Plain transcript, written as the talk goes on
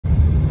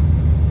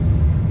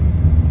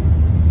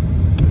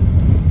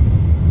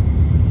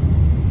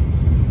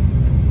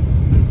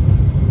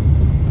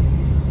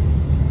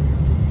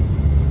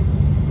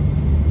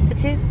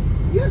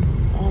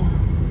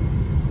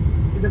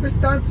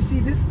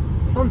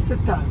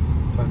sunset time.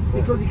 Sunset.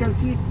 Because you can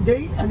see it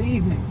day and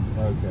evening.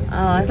 Okay.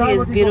 Oh, I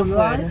think it's beautiful.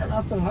 Light, and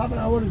after half an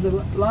hour is the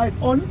light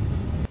on.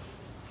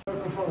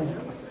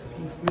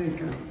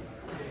 Snake.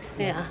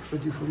 Yeah.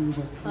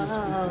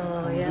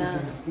 Oh,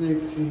 yeah.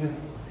 Snake, see here.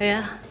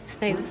 Yeah,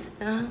 snakes.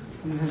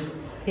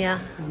 Yeah.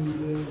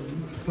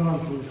 And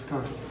stars for the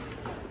sky.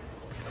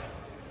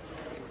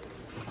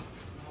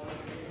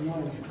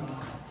 Small scar.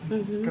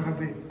 This is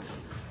scarabate.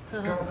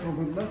 Scar from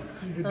good luck.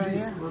 The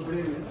beast of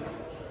Abraham.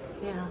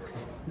 Yeah.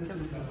 This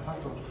is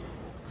Hathor.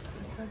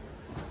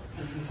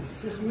 And this is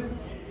Sikhmet,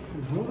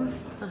 is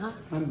horse,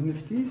 and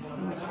Neftis,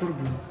 and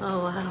Scorpion.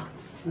 Oh, wow.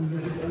 And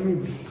this is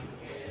Anubis.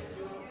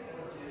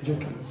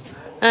 Jackal.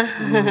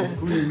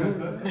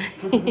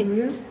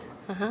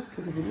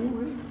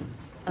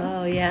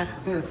 Oh, yeah.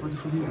 Yeah, for the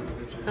familiar.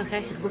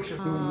 Okay.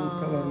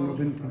 Color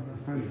Noventa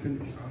and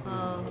finish.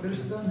 Oh.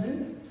 First time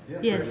here?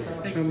 Yes.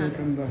 Shall we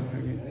come back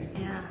again?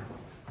 Yeah.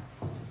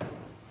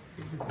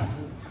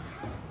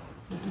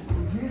 This is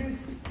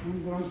Osiris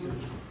and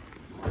Ramses.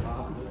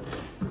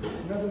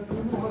 Another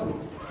two more.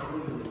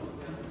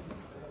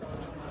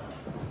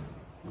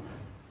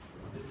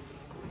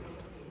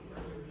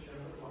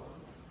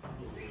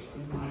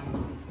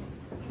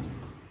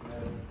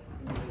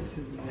 This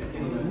is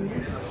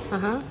Osiris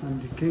and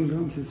the King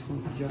Ramses for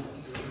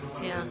justice.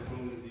 Yeah.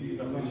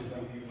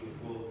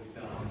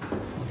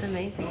 It's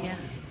amazing, yeah.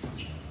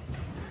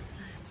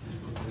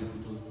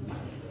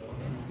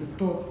 The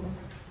top.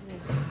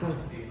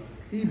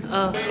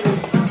 Oh.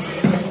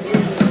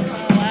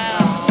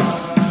 Wow.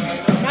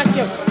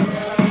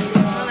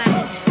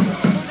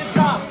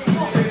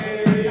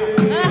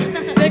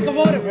 Take a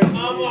water, bro.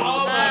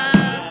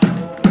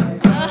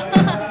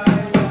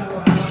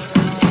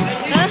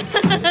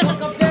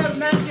 Look up there,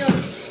 Matthew.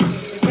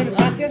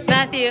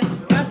 Matthew.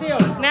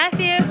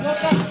 Matthew.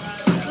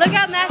 Look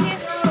up, Matthew.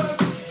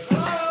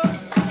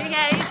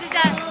 Okay, you sit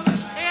down.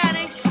 Hey,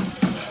 honey.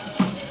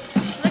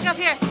 Look up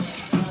here.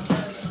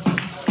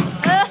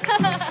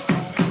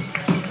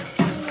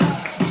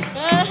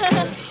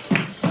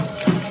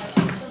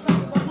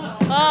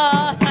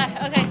 Oh, sorry.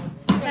 Okay.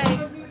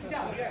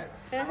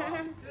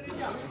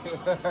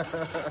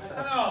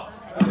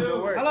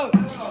 Hello.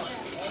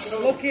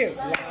 Look here.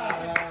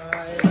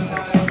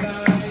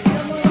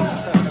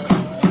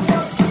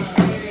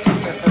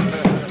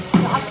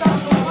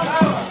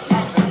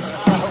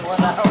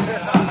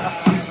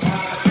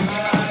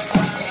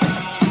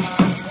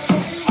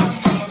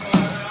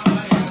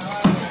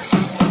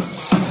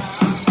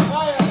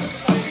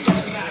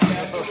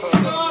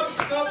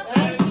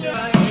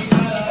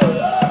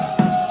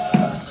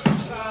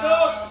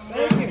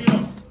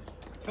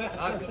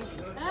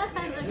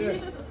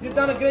 You've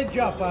done a great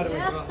job, by the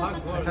way.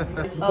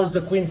 Because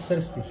the queen's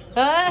thirsty.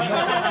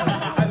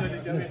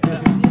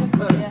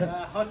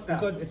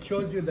 Because it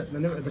shows you that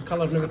the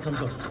color never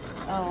comes off.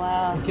 Oh,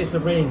 wow. In case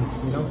it rains,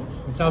 you know.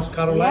 In South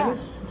Carolina?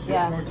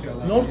 Yeah.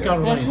 North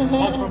Carolina.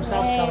 All from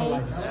South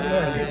Carolina.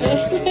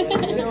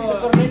 The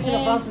coronation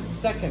of Ramses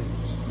II.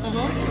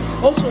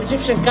 Also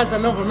Egyptian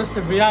Casanova,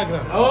 Mr.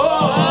 Viagra.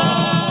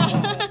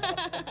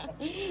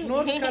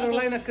 North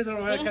Carolina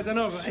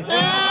Casanova.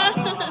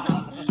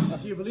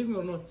 Do you believe me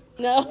or not?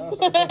 No.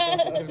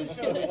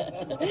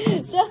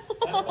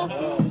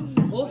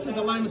 Also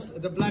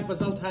the black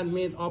basalt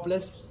handmade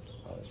obelisk.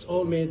 It's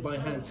all made by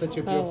hand, such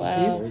a beautiful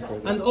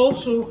piece. And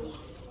also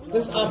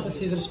this artist,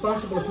 he's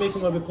responsible for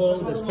making what we call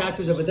the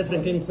statues of the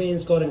different king,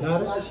 queens, god and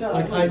goddess,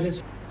 like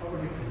Isis.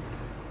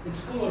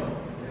 It's cooler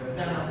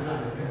than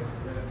outside.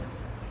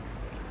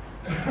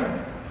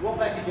 Walk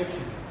back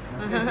Egyptian.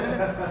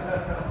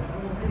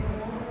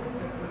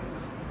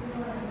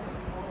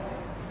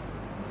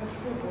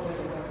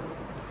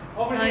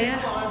 Oh, yeah.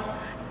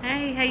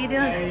 Hey, how you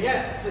doing?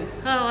 Yeah,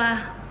 please. Oh, wow.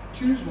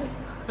 Choose one.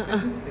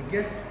 This is the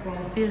gift from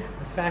the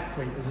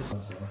factory. Is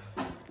this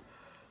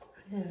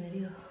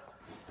video.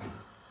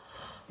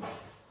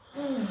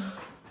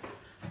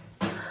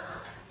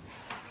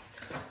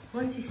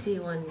 Once you see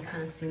one, you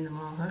kind of seen them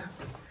all, huh?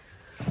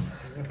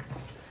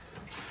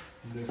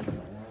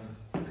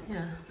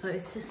 Yeah, but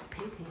it's just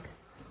paintings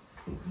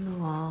on the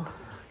wall.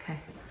 Okay.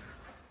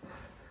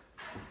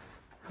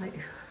 Like.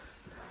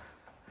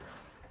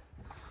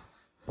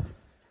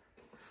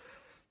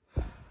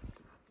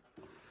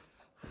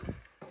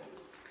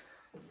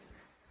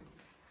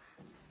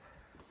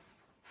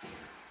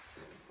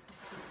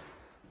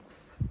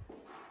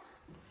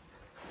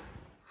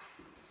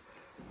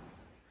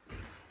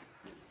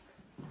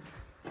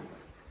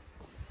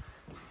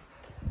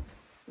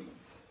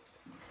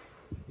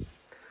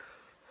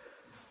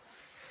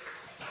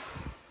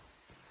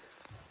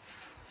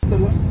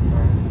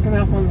 Can I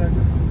have one like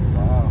this?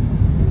 Wow.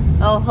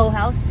 Oh, whole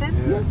house too?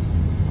 Yes.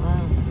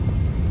 Wow.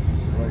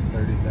 So like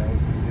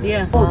 30,000.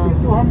 Yeah.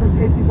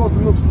 280 bought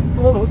in Luxor.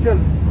 All hotel.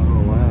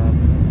 Oh wow.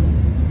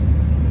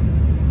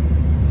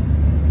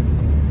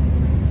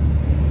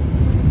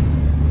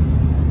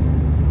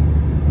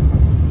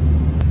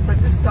 But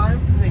this time,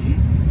 the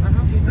heat,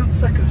 he don't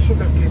suck his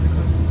sugar cane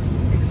because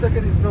if suck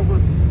it is no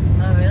good.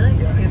 Oh, really?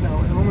 Yeah,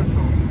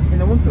 in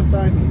the winter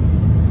time, it's.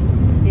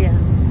 Yeah.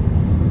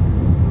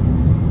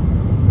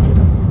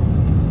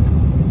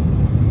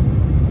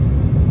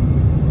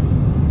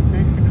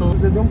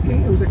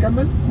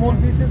 camel, small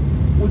pieces,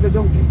 with a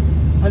donkey.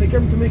 And he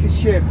came to make a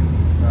shape.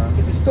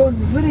 It's a stone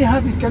very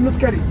heavy, you cannot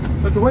carry.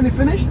 But when he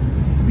finished,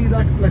 to be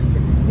like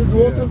plastic. This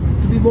water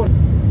to be more.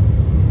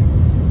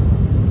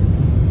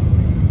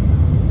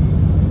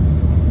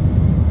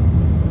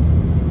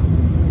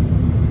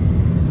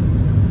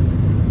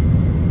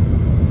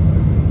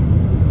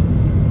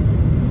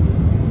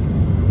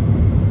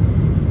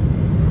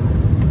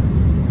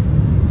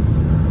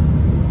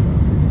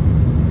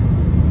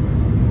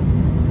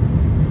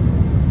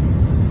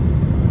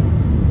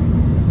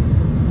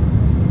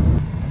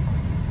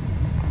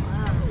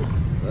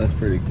 That's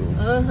pretty cool.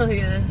 Oh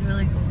yeah, that's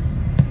really cool.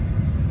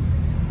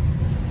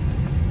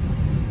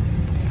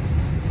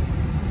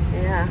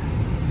 Yeah.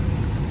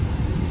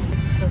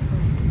 So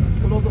cool. It's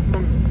close of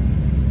them.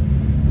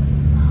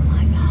 Oh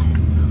my god,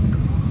 it's so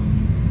cool.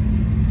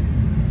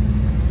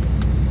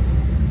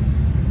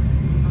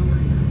 Oh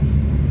my gosh.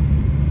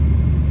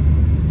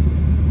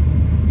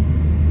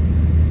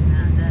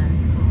 Yeah,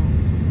 that's cool.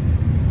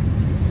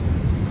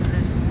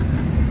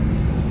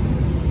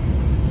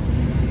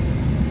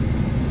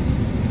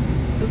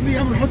 This be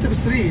Amenhotep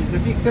III, is a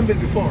big temple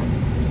before. Yeah.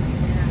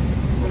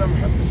 It's called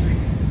Amenhotep III.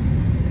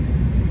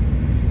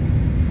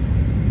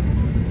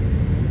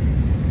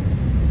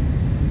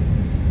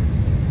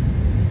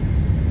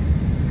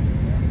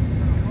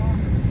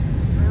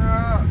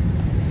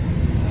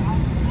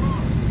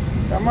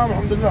 تمام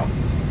الحمد لله.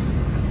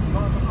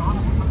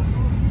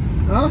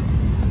 ها؟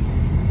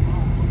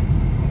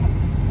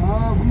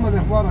 محمد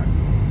اخبارك؟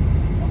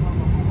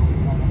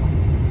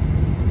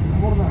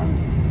 امورنا الحمد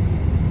لله.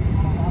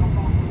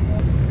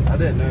 I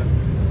didn't know.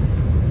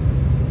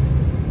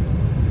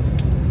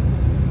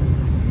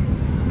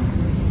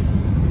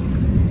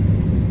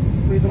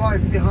 We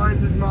drive behind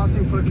this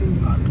mountain freaking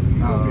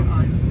go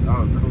behind.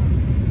 Oh, cool.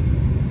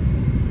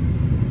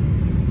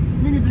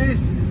 Many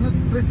place is not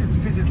interested to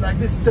visit like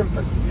this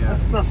temple. Yeah.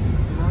 That's nothing.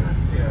 You know,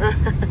 that's,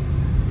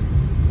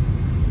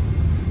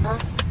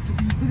 to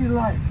be very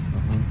light.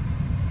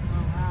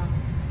 Oh wow.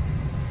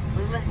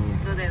 We must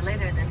go there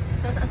later then.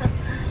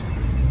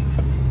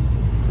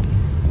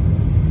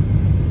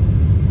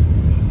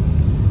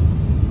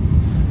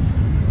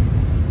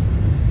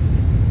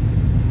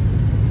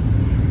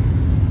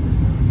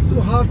 It's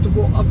too hard to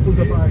go up with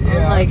a bike. Oh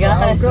my that's what I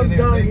gosh. was Come sitting there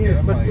down, thinking, yes,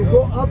 I'm but like, to oh,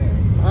 go up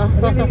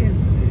man. really is,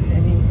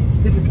 it's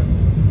difficult.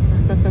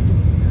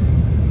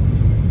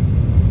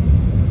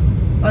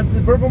 At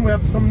the problem, we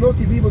have some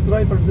naughty people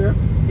drivers there.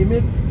 He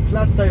make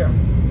flat tire on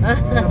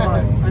the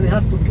bike, and you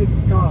have to get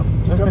car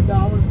to come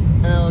down.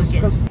 Oh, okay.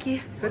 Because Thank you.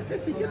 for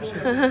 50 gives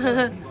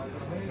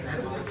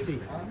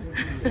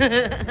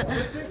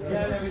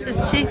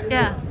It's cheap,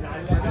 yeah.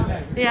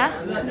 Yeah?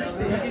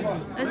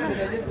 Is it?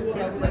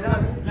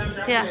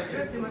 Yeah.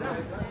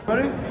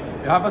 Sorry?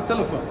 You have a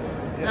telephone.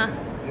 Yeah.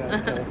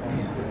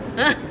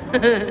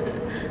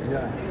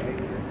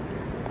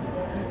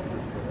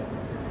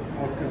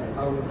 Okay, I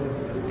will do it.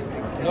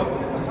 Look,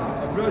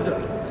 a brother.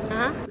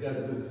 Uh-huh. It's got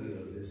beauty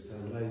of this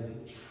sunrise.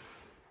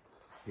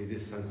 Is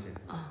this sunset?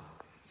 Oh.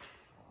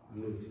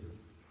 Beauty.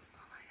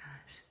 Oh my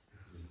gosh.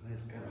 It's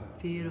nice color.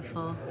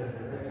 Beautiful.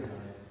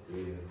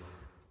 Yeah.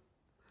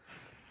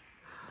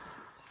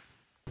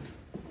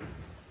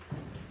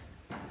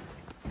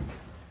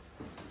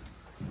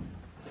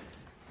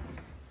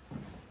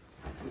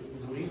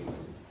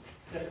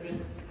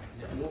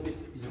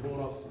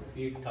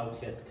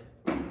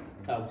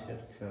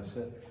 That's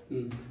it.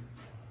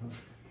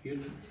 Here,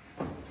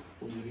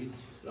 Osiris,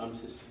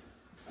 Ramses,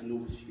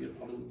 Anubis here,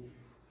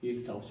 here,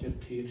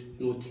 Tauset here,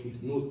 Nut here,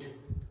 Nut.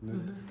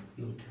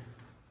 Nut.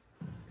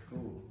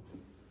 Cool.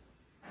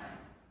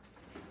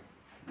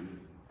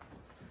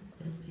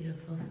 That's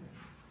beautiful.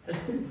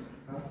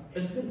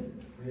 Husband?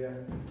 Yeah.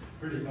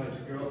 Pretty much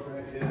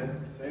girlfriend. Yeah.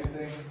 Same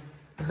thing.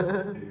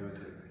 Here you go,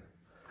 take me.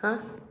 Huh?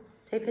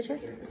 Take a picture?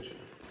 Take a picture.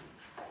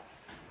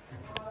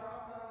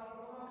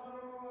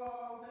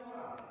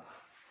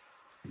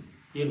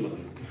 Here, mother.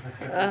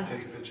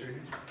 Take a picture.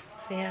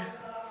 Yeah.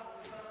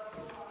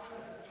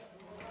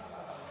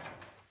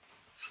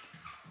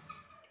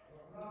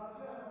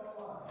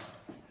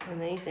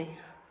 Amazing.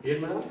 Here,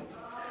 mother.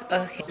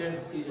 Okay.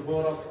 Is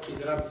Horus, is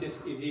Ramses,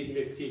 is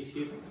Nephthys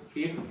here,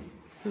 here.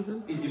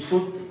 Is the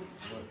foot,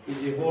 is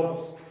the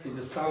Horus, is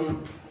the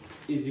sun,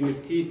 is the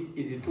Nephthys,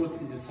 is the foot,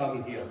 is the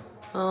sun here.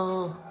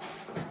 Oh.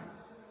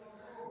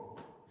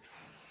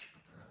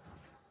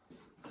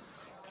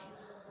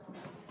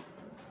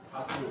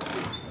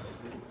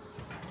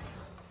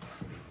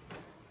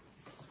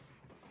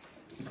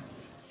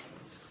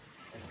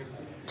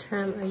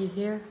 Tram, are you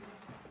here?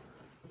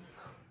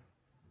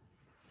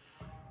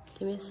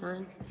 Give me a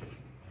sign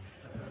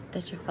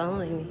that you're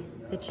following me,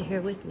 that you're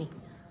here with me.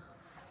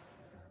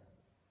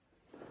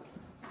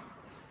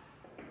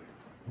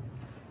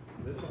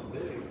 This one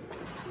big.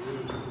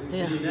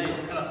 Yeah. Really nice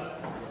color.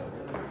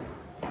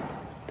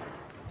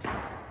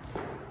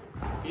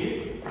 Here,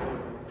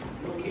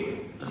 look here,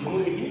 is the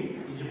moon here,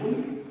 is the moon.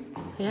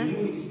 Yeah? The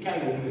moon is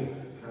kind of here.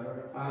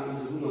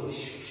 Is the moon.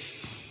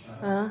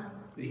 Uh-huh.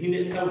 هنا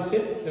تو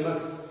ست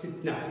هناك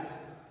ست نحت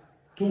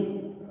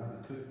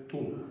تو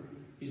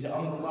is the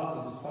umbrella,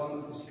 is the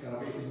sun, is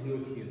Karabet is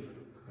not here.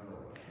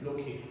 Look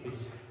here.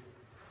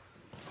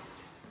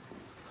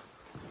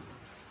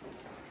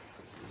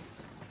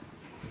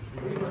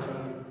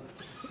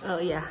 Oh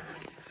yeah.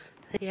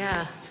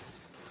 Yeah.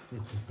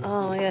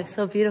 Oh my god,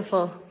 so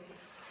beautiful.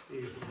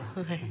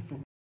 Okay.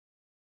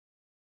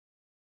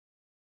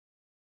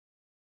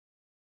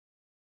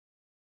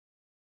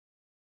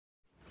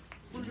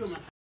 كل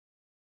يوم